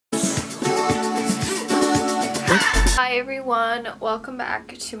Hi everyone, welcome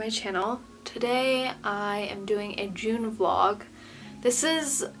back to my channel. Today I am doing a June vlog. This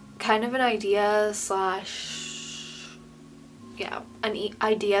is kind of an idea slash, yeah, an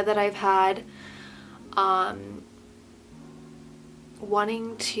idea that I've had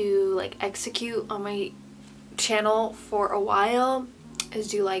wanting to like execute on my channel for a while, is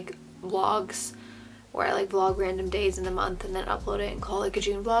do like vlogs where I like vlog random days in the month and then upload it and call it like a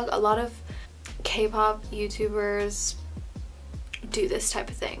June vlog. A lot of K-pop YouTubers do this type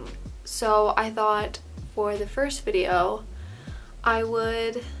of thing. So I thought for the first video I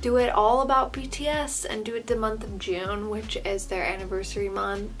would do it all about BTS and do it the month of June, which is their anniversary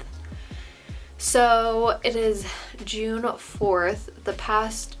month. So it is June 4th. The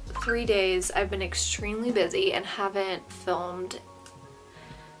past 3 days I've been extremely busy and haven't filmed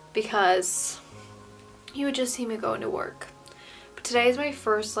because you would just see me going to work. But today is my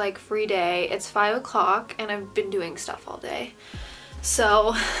first like free day. It's 5 o'clock and I've been doing stuff all day.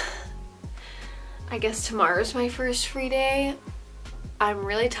 So I guess tomorrow's my first free day. I'm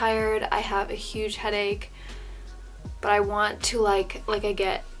really tired. I have a huge headache, but I want to like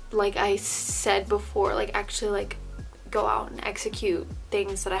I said before, like actually like go out and execute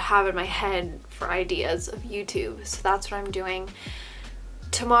things that I have in my head for ideas of YouTube. So that's what I'm doing.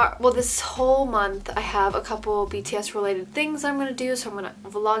 Tomorrow, well, this whole month I have a couple BTS related things I'm gonna do, so I'm gonna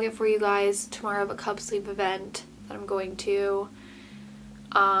vlog it for you guys. Tomorrow I have a cup sleep event that I'm going to.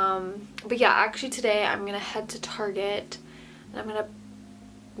 But yeah, actually today I'm gonna head to Target and I'm gonna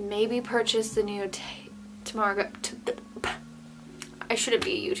maybe purchase the new I shouldn't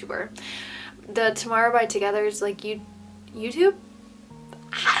be a YouTuber. The Tomorrow by Together's like YouTube?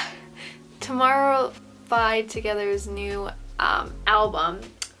 Tomorrow by Together's new album.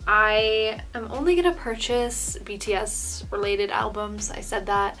 I am only gonna purchase BTS related albums. I said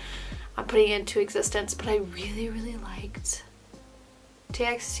that. I'm putting it into existence, but I really liked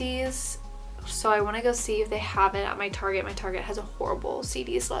TXT's, so I want to go see if they have it at my Target. My Target has a horrible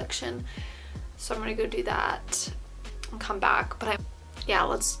CD selection, so I'm gonna go do that and come back. But yeah,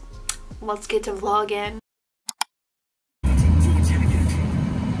 let's get to vlogging.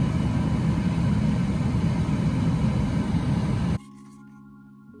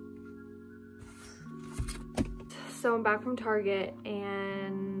 So I'm back from Target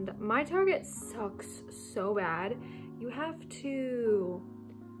and my Target sucks so bad. You have to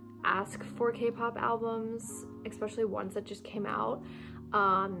ask for K-pop albums, especially ones that just came out.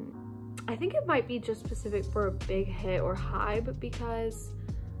 I think it might be just specific for a big hit or hype, because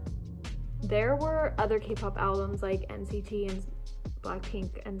there were other K-pop albums like NCT and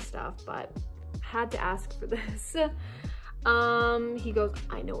Blackpink and stuff, but had to ask for this. He goes,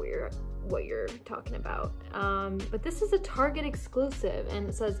 I know what you're talking about. But this is a Target exclusive and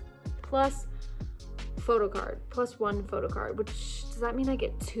it says plus photo card, plus 1 photo card, which does that mean I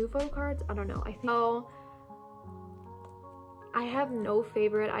get 2 photo cards? I don't know. I think so. I have no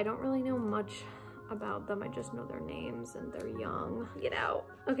favorite. I don't really know much about them. I just know their names and they're young. Get out.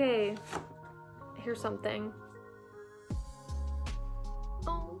 Okay, here's something.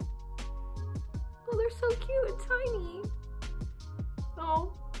 Oh, they're so cute and tiny.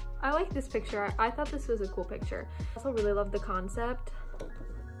 Oh, I like this picture. I thought this was a cool picture. I also really love the concept.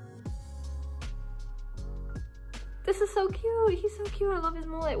 This is so cute. He's so cute. I love his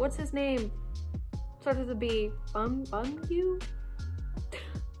mullet. What's his name? Starts with a B. Bum-you?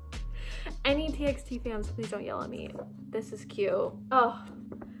 Any TXT fans, please don't yell at me. This is cute. Oh,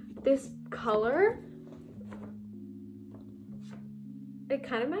 this color. It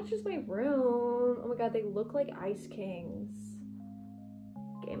kind of matches my room. Oh my god, they look like Ice Kings.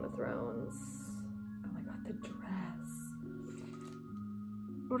 Game of Thrones. Oh my god, the dress.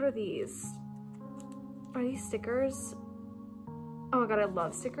 What are these? Are these stickers? Oh my god, I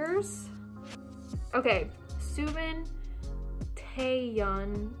love stickers. Okay, Subin,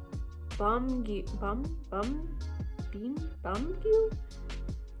 Taeyun, Bumgyu,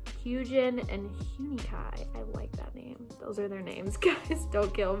 Hyujin, and Hunikai. I like that name. Those are their names, guys.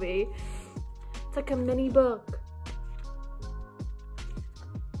 Don't kill me. It's like a mini book.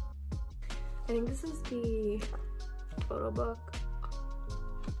 I think this is the photo book.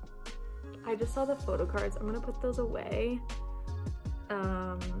 I just saw the photo cards. I'm gonna put those away.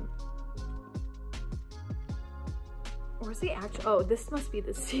 Where's the actual? Oh, this must be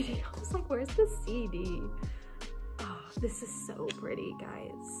the CD. I was like, where's the CD? Oh, this is so pretty,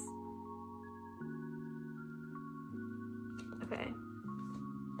 guys. Okay.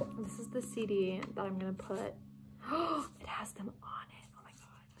 This is the CD that I'm gonna put. Oh, it has them on it. Oh my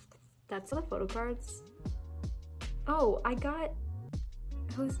god. That's the photo cards. Oh, I got,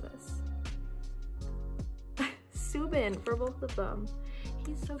 who's this? Subin for both of them.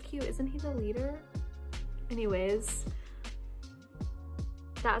 He's so cute. Isn't he the leader? Anyways,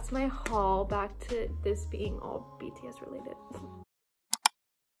 that's my haul. Back to this being all BTS related.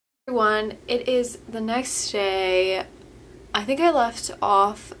 Everyone, it is the next day. I think I left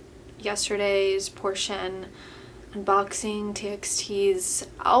off yesterday's portion unboxing TXT's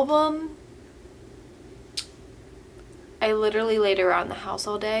album. I literally laid around the house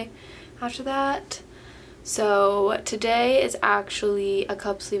all day after that. So today is actually a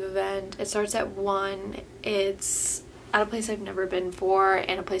cup sleeve event. It starts at 1. It's at a place I've never been before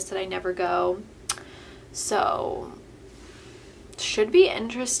and a place that I never go. So should be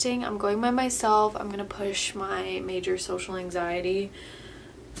interesting. I'm going by myself. I'm gonna push my major social anxiety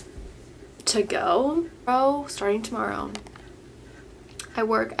to go. Starting tomorrow. I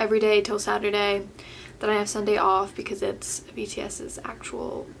work every day till Saturday. Then I have Sunday off because it's BTS's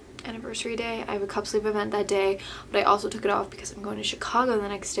actual anniversary day. I have a cup sleeve event that day, but I also took it off because I'm going to Chicago the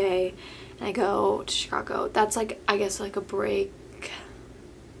next day, and I go to Chicago. That's like, I guess, like a break,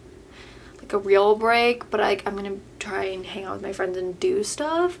 like a real break, but like I'm gonna try and hang out with my friends and do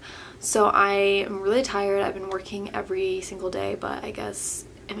stuff. So I am really tired. I've been working every single day, but I guess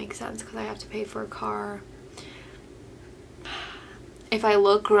it makes sense because I have to pay for a car. If I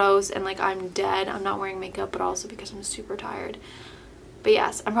look gross and like I'm dead, I'm not wearing makeup, but also because I'm super tired. But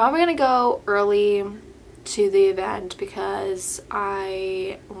yes, I'm probably gonna go early to the event because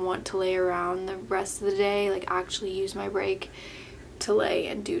I want to lay around the rest of the day, like actually use my break to lay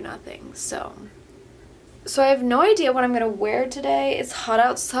and do nothing. So I have no idea what I'm gonna wear today. It's hot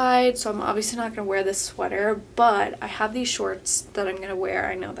outside, so I'm obviously not gonna wear this sweater, but I have these shorts that I'm gonna wear.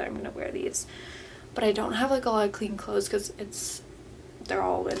 I know that I'm gonna wear these, but I don't have like a lot of clean clothes because they're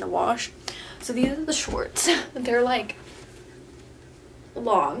all in the wash. So these are the shorts. They're like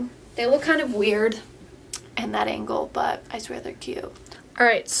long. They look kind of weird in that angle, but I swear they're cute.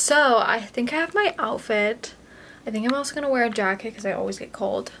 Alright, so I think I have my outfit. I think I'm also gonna wear a jacket because I always get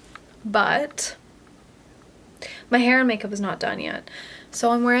cold, but my hair and makeup is not done yet.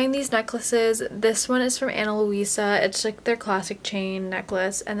 So I'm wearing these necklaces. This one is from Ana Luisa. It's like their classic chain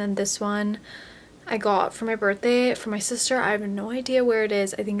necklace, and then this one I got for my birthday for my sister. I have no idea where it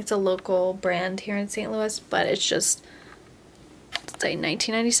is. I think it's a local brand here in St. Louis, but it's like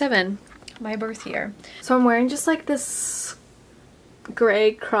 1997, my birth year. So I'm wearing just like this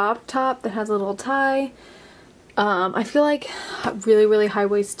gray crop top that has a little tie. I feel like really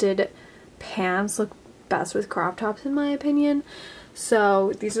high-waisted pants look best with crop tops in my opinion.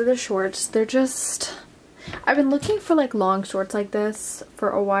 So these are the shorts. They're just, I've been looking for like long shorts like this for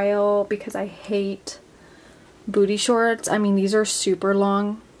a while because I hate booty shorts. I mean, these are super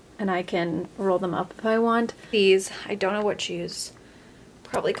long and I can roll them up if I want. These, I don't know what shoes,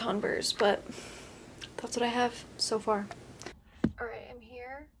 probably Converse, but that's what I have so far. Alright, I'm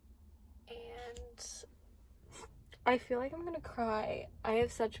here and I feel like I'm gonna cry. I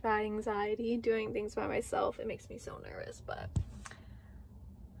have such bad anxiety doing things by myself. It makes me so nervous, but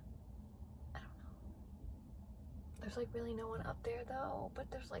there's like really no one up there though, but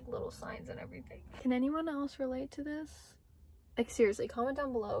there's like little signs and everything. Can anyone else relate to this? Like seriously, comment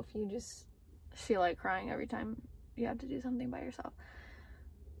down below if you just feel like crying every time you have to do something by yourself.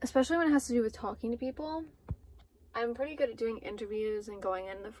 Especially when it has to do with talking to people. I'm pretty good at doing interviews and going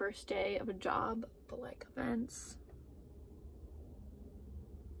in the first day of a job, but like events,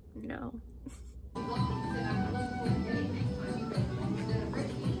 no.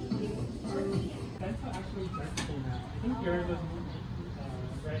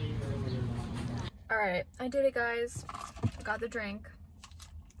 Alright, I did it guys. I got the drink.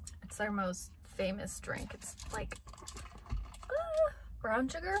 It's their most famous drink. It's like brown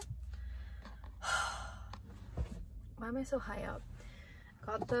sugar. Why am I so high up?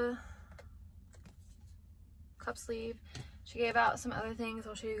 Got the cup sleeve. She gave out some other things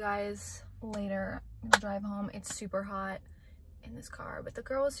I'll show you guys later. I'm gonna drive home. It's super hot in this car, but the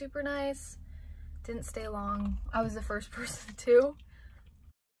girl was super nice. Didn't stay long. I was the first person too.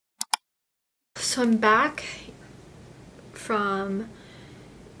 So I'm back from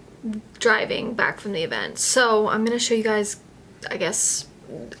driving back from the event. So I'm gonna show you guys, I guess,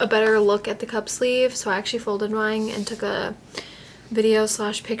 a better look at the cup sleeve. So I actually folded mine and took a video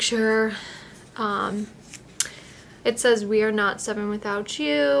 / picture. It says we are not 7 without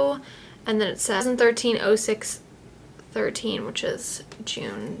you, and then it says 2013-06-13, which is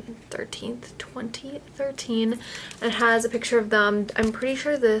June 13th 2013, and it has a picture of them. I'm pretty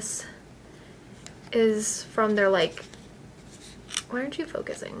sure this is from their like, why aren't you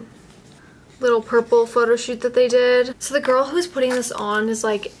focusing, little purple photo shoot that they did. So the girl who's putting this on is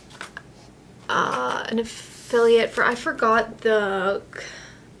like an affiliate for, I forgot the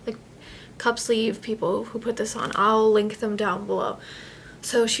like cup sleeve people who put this on. I'll link them down below.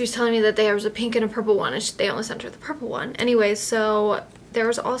 So she was telling me that there was a pink and a purple one, and they only sent her the purple one. Anyways, so there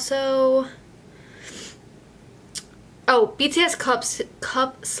was also, oh, BTS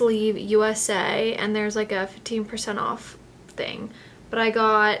cup sleeve USA, and there's like a 15% off thing. But I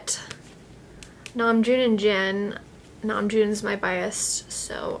got Namjoon and Jin. Namjoon's my bias,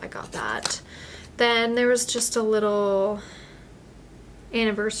 so I got that. Then there was just a little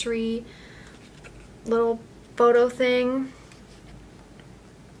anniversary little photo thing.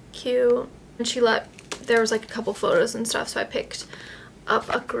 Cute. And there was like a couple photos and stuff, so I picked up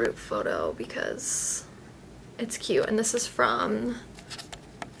a group photo because it's cute. And this is from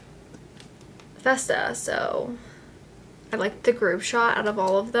Festa, so I liked the group shot out of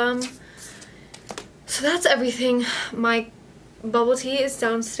all of them. So that's everything. My bubble tea is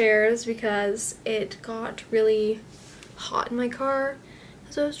downstairs because it got really hot in my car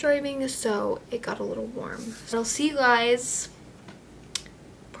as I was driving, so it got a little warm. So I'll see you guys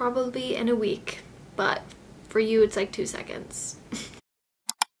probably in a week, but for you it's like 2 seconds.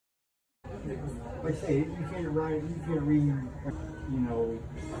 Like I say, you can't read, you know,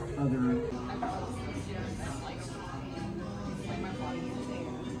 other...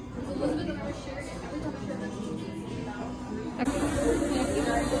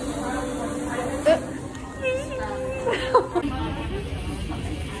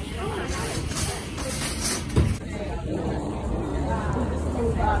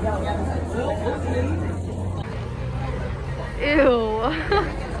 Ew.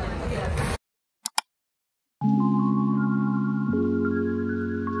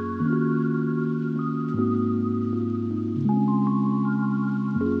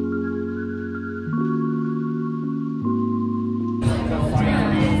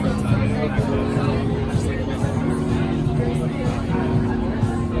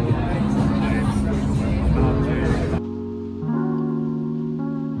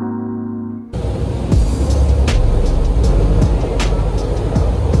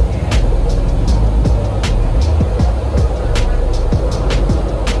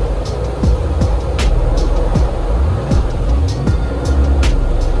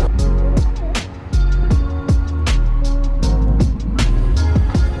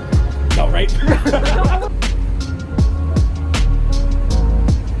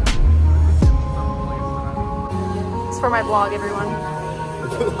 For my vlog, everyone.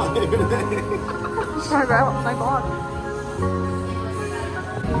 my vlog.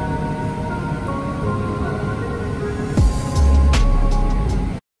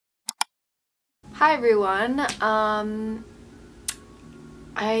 Hi everyone.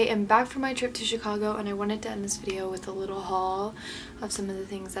 I am back from my trip to Chicago, and I wanted to end this video with a little haul of some of the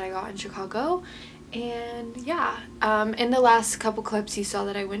things that I got in Chicago. And yeah, in the last couple clips you saw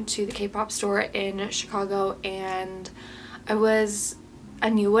that I went to the K-pop store in Chicago, and I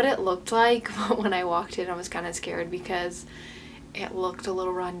knew what it looked like, but when I walked in I was kind of scared because it looked a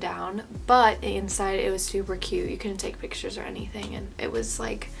little run down, but inside it was super cute. You couldn't take pictures or anything, and it was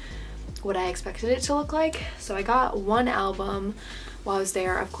like what I expected it to look like. So I got one album while I was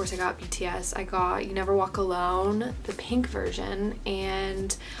there. Of course I got BTS. I got You Never Walk Alone, the pink version,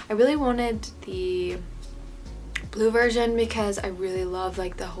 and I really wanted the blue version because I really love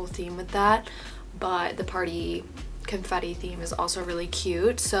like the whole theme with that, but the party confetti theme is also really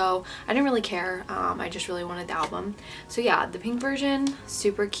cute, so I didn't really care. I just really wanted the album. So yeah, the pink version,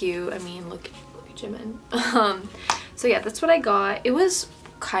 super cute. I mean, look at Jimin. So yeah, that's what I got. It was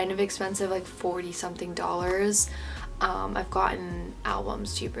kind of expensive, like $40 something. I've gotten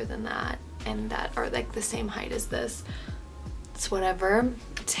albums cheaper than that and that are like the same height as this. It's whatever.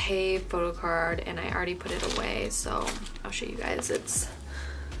 It's a photo card, and I already put it away, so I'll show you guys. It's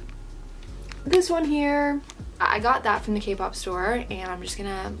this one here. I got that from the K-pop store, and I'm just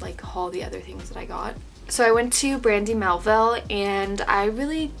gonna like haul the other things that I got. So I went to Brandy Melville, and I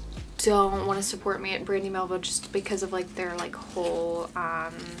really don't want to support me at Brandy Melville just because of like their like whole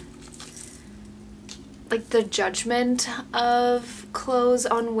like the judgment of clothes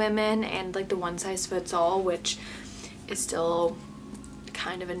on women and like the one size fits all, which is still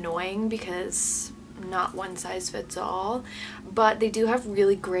kind of annoying because not one size fits all. But they do have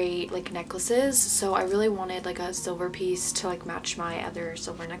really great like necklaces, so I really wanted like a silver piece to like match my other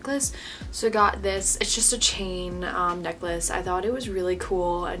silver necklace. So I got this. It's just a chain necklace. I thought it was really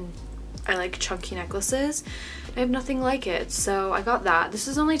cool, and I like chunky necklaces. I have nothing like it, so I got that. This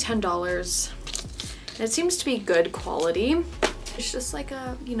is only $10. It seems to be good quality. It's just like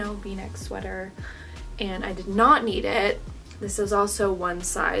a, you know, v-neck sweater, and I did not need it, This is also one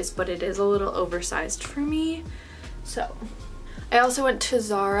size, but it is a little oversized for me. So I also went to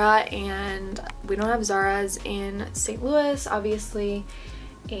Zara, and we don't have Zara's in St. Louis, obviously,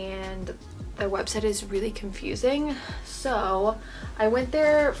 and their website is really confusing. So I went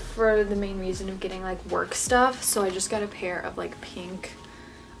there for the main reason of getting like work stuff. So I just got a pair of like pink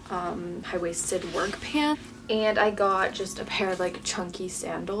high-waisted work pants, and I got just a pair of like chunky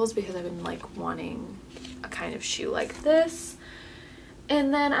sandals because I've been like wanting a kind of shoe like this.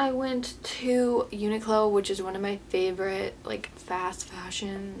 And then I went to Uniqlo, which is one of my favorite like fast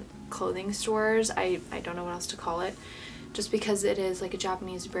fashion clothing stores. I don't know what else to call it, just because it is like a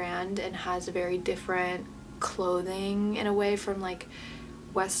Japanese brand and has a very different clothing in a way from like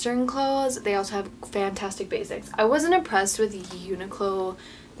Western clothes. They also have fantastic basics. I wasn't impressed with Uniqlo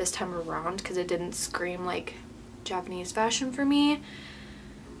this time around because it didn't scream like Japanese fashion for me,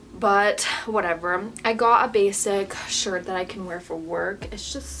 but whatever. I got a basic shirt that I can wear for work.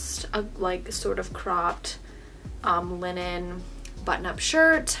 It's just a like sort of cropped linen button-up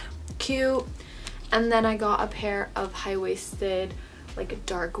shirt, cute. And then I got a pair of high-waisted like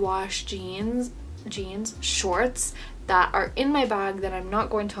dark wash jeans shorts that are in my bag that I'm not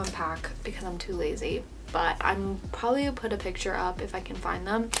going to unpack because I'm too lazy, but I'm probably gonna put a picture up if I can find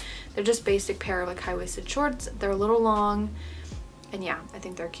them. They're just basic pair of like high-waisted shorts. They're a little long, and yeah, I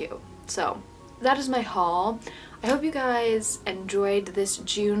think they're cute. So that is my haul. I hope you guys enjoyed this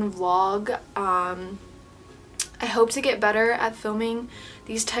June vlog. I hope to get better at filming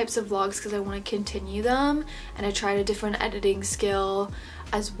these types of vlogs because I want to continue them, and I tried a different editing skill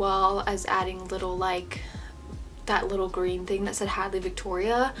as well as adding little like that little green thing that said Hadley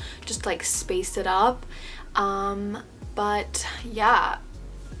Victoria, just like spaced it up. But yeah,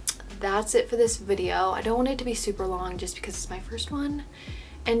 that's it for this video. I don't want it to be super long just because it's my first one.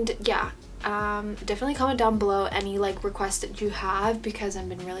 And yeah, definitely comment down below any like requests that you have, because I've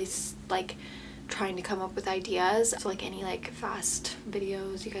been really like trying to come up with ideas. So like any like fast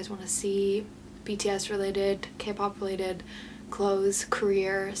videos you guys want to see, BTS related, K-pop related, clothes,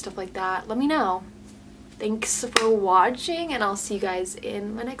 career, stuff like that, let me know. Thanks for watching, and I'll see you guys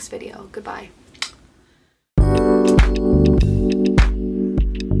in my next video. Goodbye.